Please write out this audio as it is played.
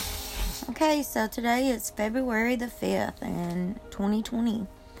Okay, so today is February the 5th in 2020.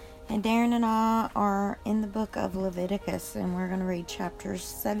 And Darren and I are in the book of Leviticus, and we're going to read chapters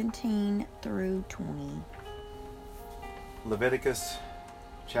 17 through 20. Leviticus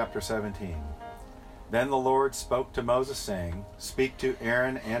chapter 17. Then the Lord spoke to Moses, saying, Speak to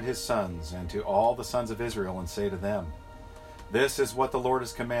Aaron and his sons, and to all the sons of Israel, and say to them, This is what the Lord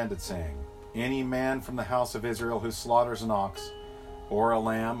has commanded, saying, Any man from the house of Israel who slaughters an ox, or a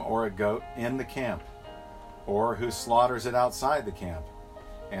lamb, or a goat in the camp, or who slaughters it outside the camp,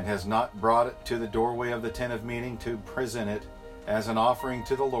 and has not brought it to the doorway of the tent of meeting to present it as an offering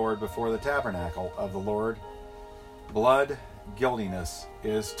to the Lord before the tabernacle of the Lord, blood guiltiness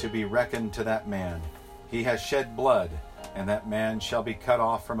is to be reckoned to that man. He has shed blood, and that man shall be cut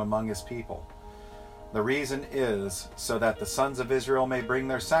off from among his people. The reason is so that the sons of Israel may bring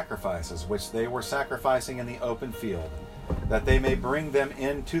their sacrifices, which they were sacrificing in the open field, that they may bring them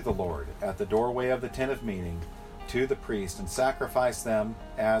in to the Lord at the doorway of the tent of meeting to the priest, and sacrifice them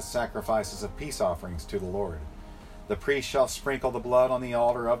as sacrifices of peace offerings to the Lord. The priest shall sprinkle the blood on the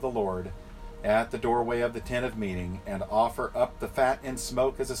altar of the Lord at the doorway of the tent of meeting, and offer up the fat and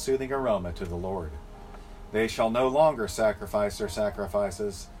smoke as a soothing aroma to the Lord. They shall no longer sacrifice their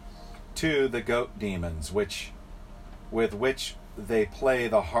sacrifices to the goat demons, with which they play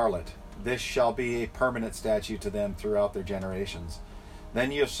the harlot. This shall be a permanent statute to them throughout their generations.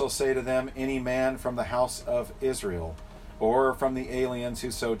 Then you shall say to them, Any man from the house of Israel, or from the aliens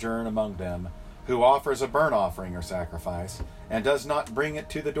who sojourn among them, who offers a burnt offering or sacrifice, and does not bring it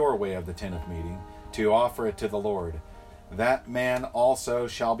to the doorway of the tent of meeting, to offer it to the Lord, that man also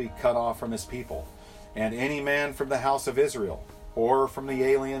shall be cut off from his people. And any man from the house of Israel, or from the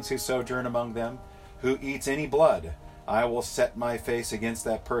aliens who sojourn among them, who eats any blood, I will set my face against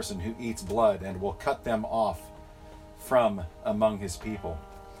that person who eats blood, and will cut them off from among his people.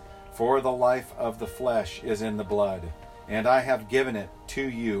 For the life of the flesh is in the blood, and I have given it to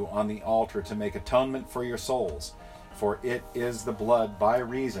you on the altar to make atonement for your souls. For it is the blood by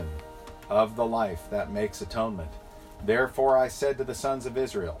reason of the life that makes atonement. Therefore I said to the sons of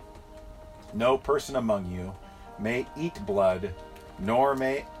Israel, No person among you may eat blood, nor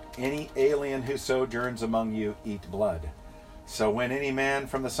may any alien who sojourns among you eat blood. So when any man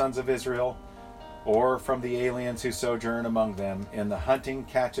from the sons of Israel, or from the aliens who sojourn among them, in the hunting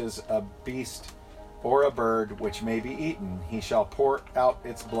catches a beast or a bird which may be eaten, he shall pour out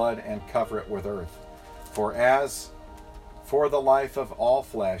its blood and cover it with earth. For as for the life of all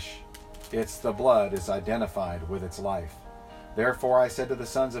flesh, the blood is identified with its life. Therefore I said to the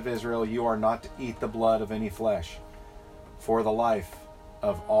sons of Israel, You are not to eat the blood of any flesh, for the life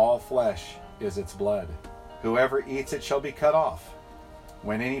of all flesh is its blood. Whoever eats it shall be cut off.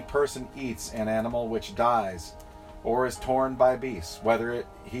 When any person eats an animal which dies, or is torn by beasts, whether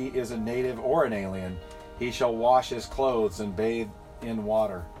he is a native or an alien, he shall wash his clothes and bathe in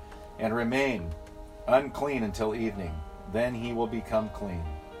water, and remain unclean until evening. Then he will become clean.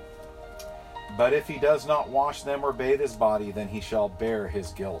 But if he does not wash them or bathe his body, then he shall bear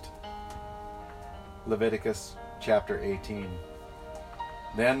his guilt. Leviticus chapter 18.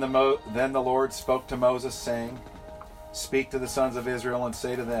 Then the Lord spoke to Moses, saying, Speak to the sons of Israel and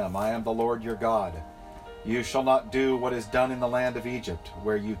say to them, I am the Lord your God. You shall not do what is done in the land of Egypt,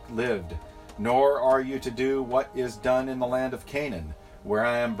 where you lived, nor are you to do what is done in the land of Canaan, where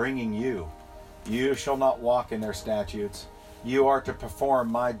I am bringing you. You shall not walk in their statutes. You are to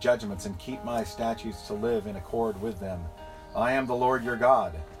perform my judgments and keep my statutes to live in accord with them. I am the Lord your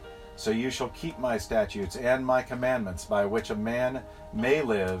God. So you shall keep my statutes and my commandments, by which a man may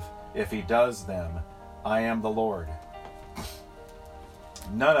live if he does them. I am the Lord.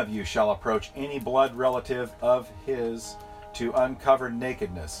 None of you shall approach any blood relative of his to uncover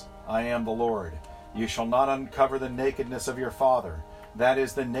nakedness. I am the Lord. You shall not uncover the nakedness of your father. That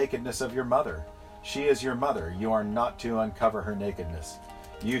is the nakedness of your mother. She is your mother. You are not to uncover her nakedness.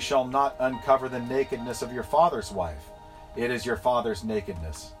 You shall not uncover the nakedness of your father's wife. It is your father's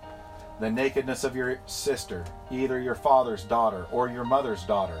nakedness. The nakedness of your sister, either your father's daughter or your mother's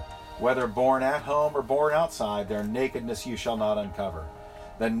daughter, whether born at home or born outside, their nakedness you shall not uncover.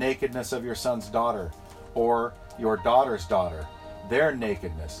 The nakedness of your son's daughter or your daughter's daughter, their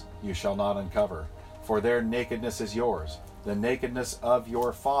nakedness you shall not uncover, for their nakedness is yours. The nakedness of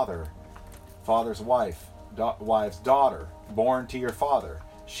your father's wife's daughter, born to your father,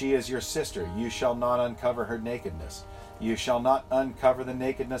 she is your sister. You shall not uncover her nakedness. You shall not uncover the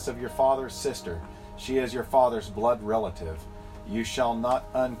nakedness of your father's sister. She is your father's blood relative. You shall not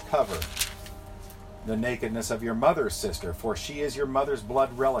uncover the nakedness of your mother's sister, for she is your mother's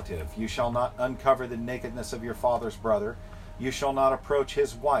blood relative. You shall not uncover the nakedness of your father's brother. You shall not approach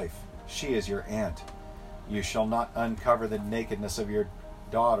his wife. she is your aunt. You shall not uncover the nakedness of your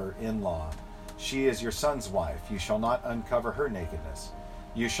daughter-in-law. She is your son's wife. You shall not uncover her nakedness.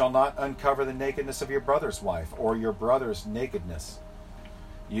 You shall not uncover the nakedness of your brother's wife, or your brother's nakedness.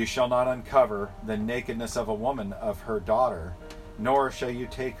 You shall not uncover the nakedness of a woman of her daughter, nor shall you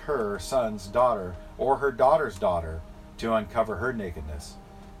take her son's daughter, or her daughter's daughter, to uncover her nakedness.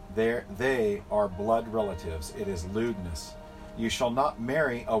 They are blood relatives. It is lewdness. You shall not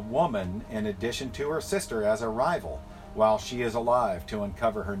marry a woman in addition to her sister as a rival, while she is alive, to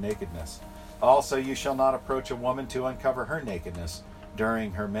uncover her nakedness. Also, you shall not approach a woman to uncover her nakedness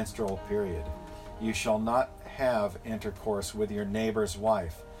during her menstrual period. You shall not have intercourse with your neighbor's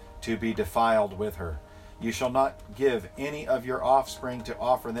wife, to be defiled with her. You shall not give any of your offspring to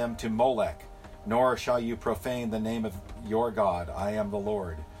offer them to Molech, nor shall you profane the name of your God. I am the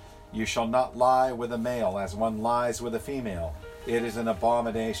Lord. You shall not lie with a male as one lies with a female. It is an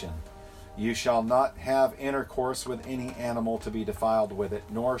abomination. You shall not have intercourse with any animal to be defiled with it,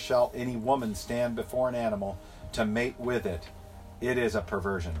 nor shall any woman stand before an animal to mate with it. It is a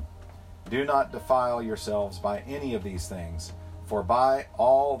perversion. Do not defile yourselves by any of these things, for by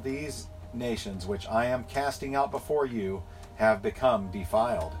all these nations which I am casting out before you have become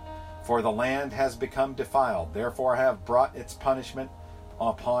defiled. For the land has become defiled, therefore I have brought its punishment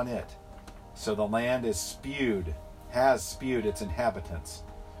upon it. So the land has spewed its inhabitants.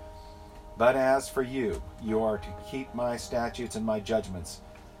 But as for you, you are to keep my statutes and my judgments,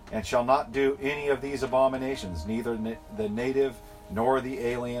 and shall not do any of these abominations, neither the native nor the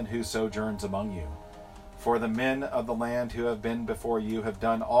alien who sojourns among you. For the men of the land who have been before you have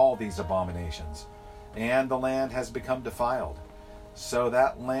done all these abominations, and the land has become defiled. So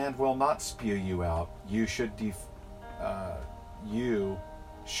that land will not spew you out.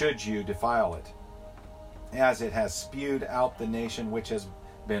 Should you defile it, as it has spewed out the nation which has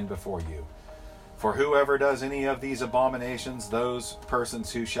been before you. For whoever does any of these abominations, those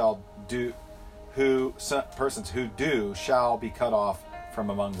persons who do shall be cut off from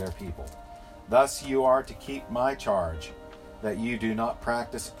among their people. Thus you are to keep my charge, that you do not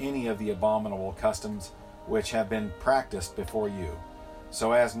practice any of the abominable customs which have been practiced before you,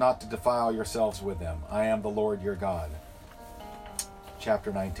 so as not to defile yourselves with them. I am the Lord your God.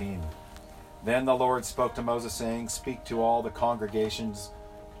 Chapter 19. Then the Lord spoke to Moses, saying, Speak to all the congregation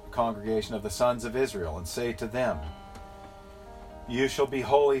of the sons of Israel, and say to them, You shall be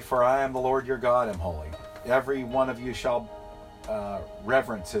holy, for I am the Lord your God am holy. Every one of you shall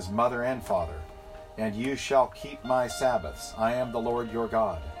reverence his mother and father, and you shall keep my Sabbaths. I am the Lord your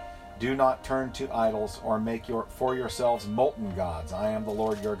God. Do not turn to idols, or make for yourselves molten gods. I am the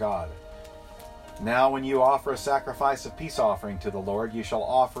Lord your God. Now when you offer a sacrifice of peace offering to the Lord, you shall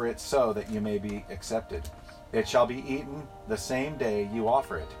offer it so that you may be accepted. It shall be eaten the same day you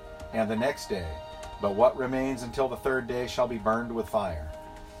offer it, and the next day. But what remains until the third day shall be burned with fire.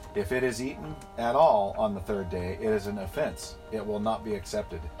 If it is eaten at all on the third day, it is an offense. It will not be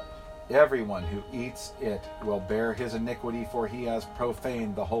accepted. Everyone who eats it will bear his iniquity, for he has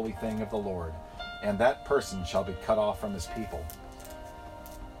profaned the holy thing of the Lord, and that person shall be cut off from his people.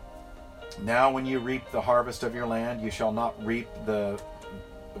 Now when you reap the harvest of your land, you shall not reap the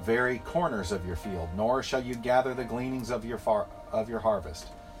very corners of your field, nor shall you gather the gleanings of your harvest,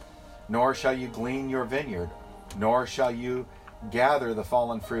 nor shall you glean your vineyard, nor shall you gather the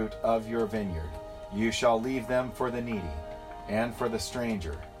fallen fruit of your vineyard. You shall leave them for the needy and for the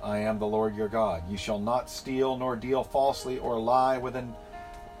stranger. I am the Lord your God. You shall not steal, nor deal falsely, or lie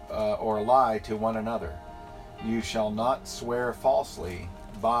to one another. You shall not swear falsely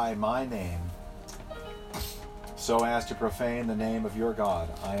by my name, so as to profane the name of your God.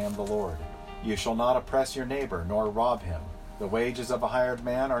 I am the Lord. You shall not oppress your neighbor, nor rob him. The wages of a hired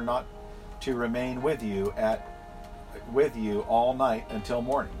man are not to remain with you all night until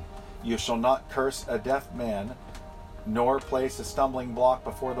morning. You shall not curse a deaf man, nor place a stumbling block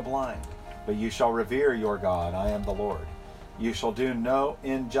before the blind, but you shall revere your God. I am the Lord. You shall do no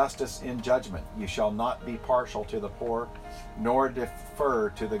injustice in judgment. You shall not be partial to the poor, nor defer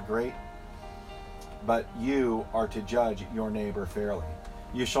to the great, but you are to judge your neighbor fairly.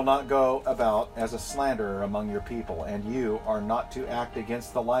 You shall not go about as a slanderer among your people, and you are not to act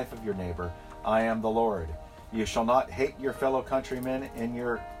against the life of your neighbor. I am the Lord. You shall not hate your fellow countrymen in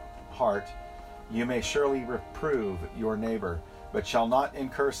your heart. You may surely reprove your neighbor, but shall not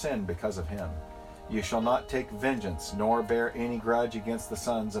incur sin because of him. You shall not take vengeance, nor bear any grudge against the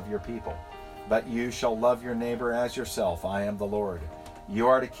sons of your people, but you shall love your neighbor as yourself. I am the Lord. You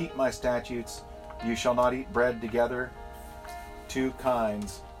are to keep my statutes. You shall not eat bread together, two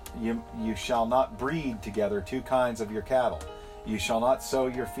kinds. You shall not breed together two kinds of your cattle. You shall not sow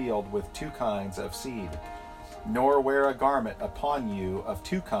your field with two kinds of seed, nor wear a garment upon you of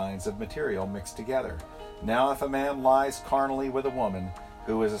two kinds of material mixed together. Now if a man lies carnally with a woman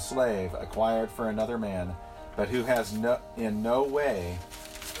who is a slave acquired for another man, but who has in no way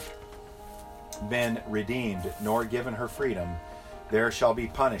been redeemed, nor given her freedom, there shall be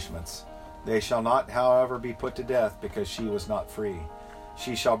punishments. They shall not, however, be put to death, because she was not free.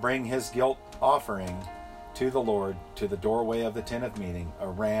 She shall bring his guilt offering to the Lord to the doorway of the tent of meeting, a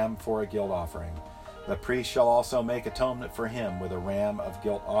ram for a guilt offering. The priest shall also make atonement for him with a ram of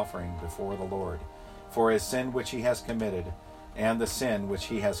guilt offering before the Lord, for his sin which he has committed, and the sin which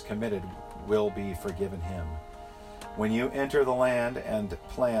he has committed will be forgiven him. When you enter the land and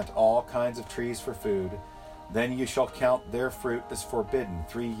plant all kinds of trees for food, then you shall count their fruit as forbidden.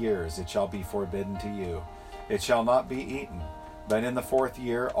 3 years it shall be forbidden to you. It shall not be eaten. But in the 4th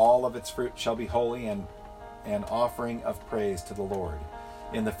year all of its fruit shall be holy, and an offering of praise to the Lord.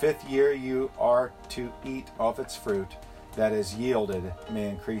 In the 5th year you are to eat of its fruit that is yielded may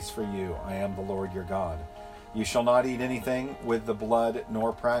increase for you. I am the Lord your God. You shall not eat anything with the blood,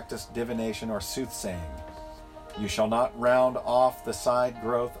 nor practice divination or soothsaying. You shall not round off the side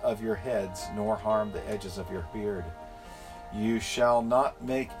growth of your heads, nor harm the edges of your beard. You shall not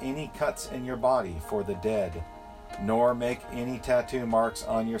make any cuts in your body for the dead, nor make any tattoo marks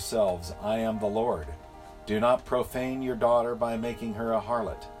on yourselves. I am the Lord. Do not profane your daughter by making her a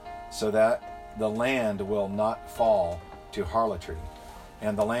harlot, so that the land will not fall to harlotry,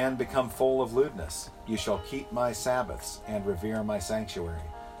 and the land become full of lewdness. You shall keep my Sabbaths and revere my sanctuary.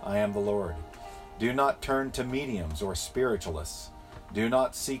 I am the Lord. Do not turn to mediums or spiritualists. Do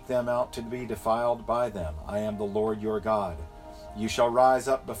not seek them out to be defiled by them. I am the Lord your God. You shall rise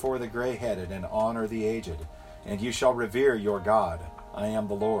up before the gray-headed and honor the aged, and you shall revere your God. I am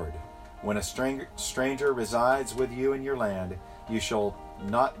the Lord. When a stranger resides with you in your land, you shall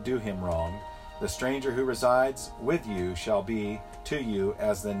not do him wrong. The stranger who resides with you shall be to you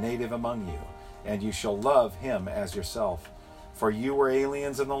as the native among you, and you shall love him as yourself. For you were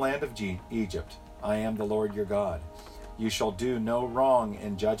aliens in the land of Egypt. I am the Lord your God. You shall do no wrong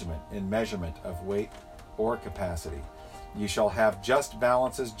in judgment, in measurement of weight or capacity. You shall have just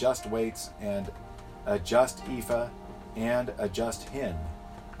balances, just weights, and a just ephah and a just hin.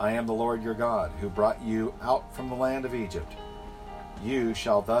 I am the Lord your God, who brought you out from the land of Egypt. You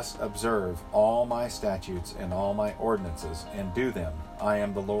shall thus observe all my statutes and all my ordinances, and do them. I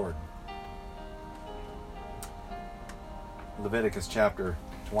am the Lord. Leviticus chapter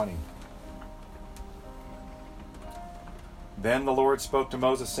 20. Then the Lord spoke to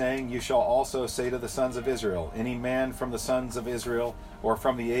Moses, saying, You shall also say to the sons of Israel, Any man from the sons of Israel, or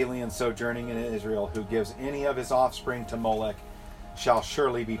from the alien sojourning in Israel, who gives any of his offspring to Molech, shall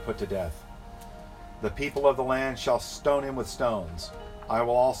surely be put to death. The people of the land shall stone him with stones. I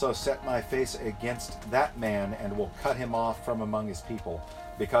will also set my face against that man, and will cut him off from among his people,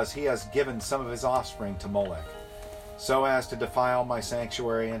 because he has given some of his offspring to Molech, so as to defile my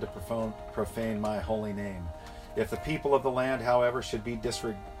sanctuary and to profane my holy name. If the people of the land, however,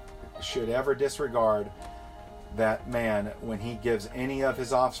 should ever disregard that man when he gives any of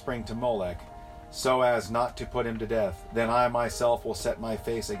his offspring to Molech, so as not to put him to death, then I myself will set my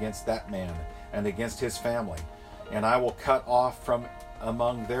face against that man and against his family, and I will cut off from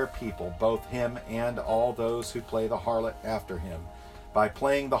among their people both him and all those who play the harlot after him, by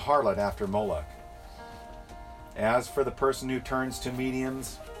playing the harlot after Molech. As for the person who turns to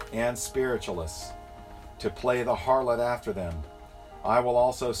mediums and spiritualists to play the harlot after them, I will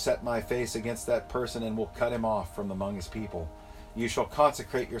also set my face against that person, and will cut him off from among his people. You shall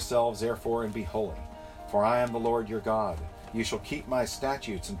consecrate yourselves, therefore, and be holy, for I am the Lord your God. You shall keep my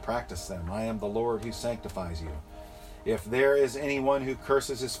statutes and practice them. I am the Lord who sanctifies you. If there is anyone who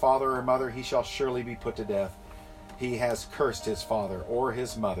curses his father or mother, he shall surely be put to death. He has cursed his father or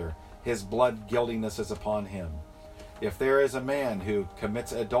his mother. His blood guiltiness is upon him. If there is a man who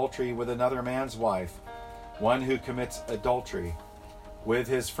commits adultery with another man's wife, one who commits adultery with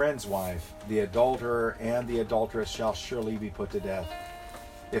his friend's wife, the adulterer and the adulteress shall surely be put to death.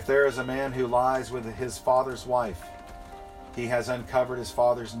 If there is a man who lies with his father's wife, he has uncovered his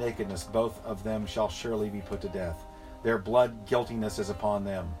father's nakedness. Both of them shall surely be put to death. Their blood guiltiness is upon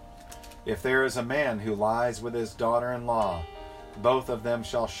them. If there is a man who lies with his daughter-in-law, both of them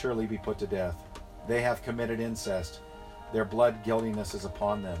shall surely be put to death. They have committed incest. Their blood guiltiness is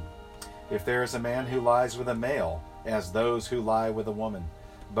upon them. If there is a man who lies with a male, as those who lie with a woman,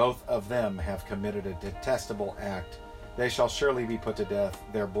 both of them have committed a detestable act. They shall surely be put to death.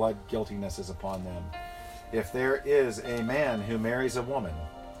 Their blood guiltiness is upon them. If there is a man who marries a woman,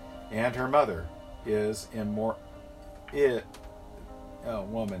 and her mother is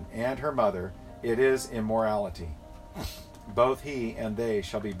woman and her mother, it is immorality. Both he and they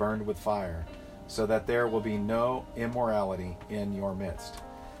shall be burned with fire, so that there will be no immorality in your midst.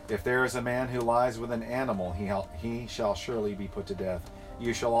 If there is a man who lies with an animal, he shall surely be put to death.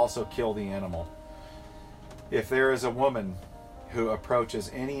 You shall also kill the animal. If there is a woman who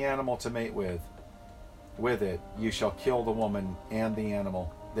approaches any animal to mate with it, you shall kill the woman and the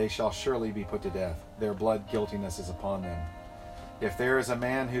animal. They shall surely be put to death. Their blood guiltiness is upon them. If there is a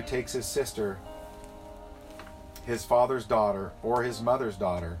man who takes his sister, his father's daughter, or his mother's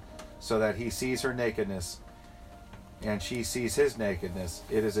daughter, so that he sees her nakedness, and she sees his nakedness,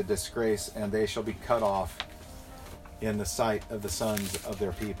 it is a disgrace, and they shall be cut off in the sight of the sons of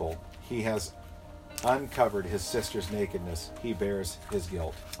their people. He has uncovered his sister's nakedness. He bears his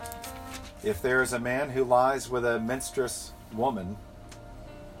guilt. If there is a man who lies with a menstruous woman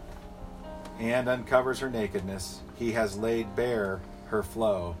and uncovers her nakedness, he has laid bare her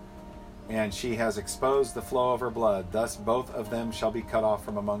flow, and she has exposed the flow of her blood. Thus both of them shall be cut off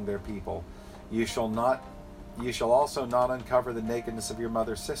from among their people. You shall also not uncover the nakedness of your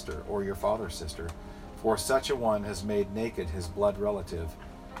mother's sister or your father's sister, for such a one has made naked his blood relative.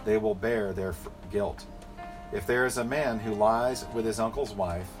 They will bear their guilt. If there is a man who lies with his uncle's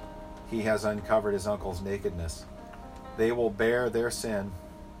wife, he has uncovered his uncle's nakedness. They will bear their sin.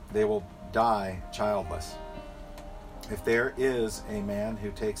 They will die childless. If there is a man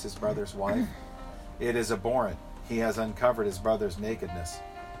who takes his brother's wife, it is abhorrent. He has uncovered his brother's nakedness.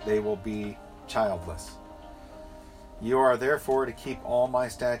 They will be childless. You are therefore to keep all my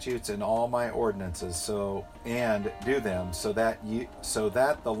statutes and all my ordinances, and do them, so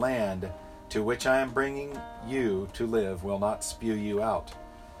that the land to which I am bringing you to live will not spew you out.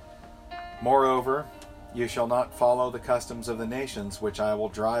 Moreover, you shall not follow the customs of the nations which I will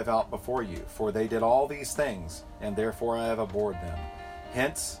drive out before you, for they did all these things, and therefore I have abhorred them.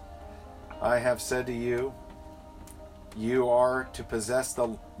 Hence, I have said to you, you are to possess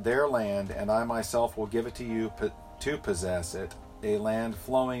their land, and I myself will give it to you to possess it, a land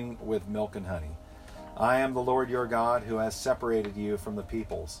flowing with milk and honey. I am the Lord your God, who has separated you from the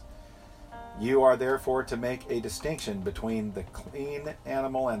peoples. You are therefore to make a distinction between the clean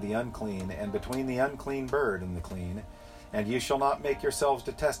animal and the unclean, and between the unclean bird and the clean. And you shall not make yourselves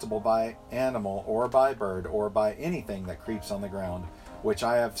detestable by animal, or by bird, or by anything that creeps on the ground, which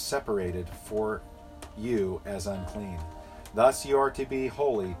I have separated for you as unclean. Thus you are to be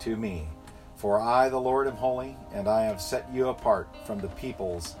holy to me. For I, the Lord, am holy, and I have set you apart from the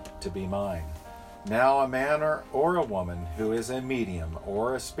peoples to be mine. Now a man or a woman who is a medium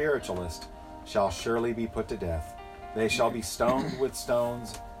or a spiritualist shall surely be put to death. They shall be stoned with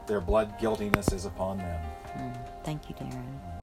stones. Their blood guiltiness is upon them. Thank you, Darren.